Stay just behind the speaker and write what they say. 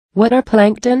What are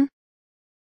plankton?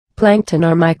 Plankton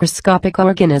are microscopic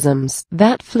organisms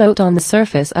that float on the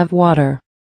surface of water.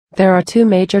 There are two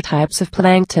major types of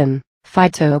plankton,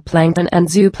 phytoplankton and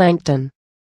zooplankton.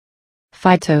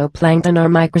 Phytoplankton are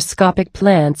microscopic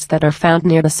plants that are found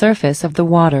near the surface of the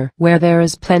water where there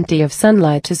is plenty of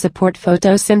sunlight to support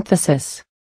photosynthesis.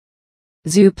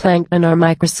 Zooplankton are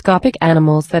microscopic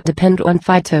animals that depend on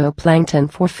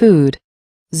phytoplankton for food.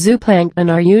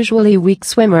 Zooplankton are usually weak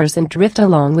swimmers and drift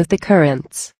along with the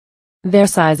currents. Their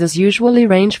sizes usually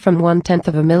range from 1/10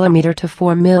 of a millimeter to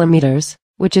 4 millimeters,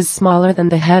 which is smaller than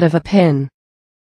the head of a pin.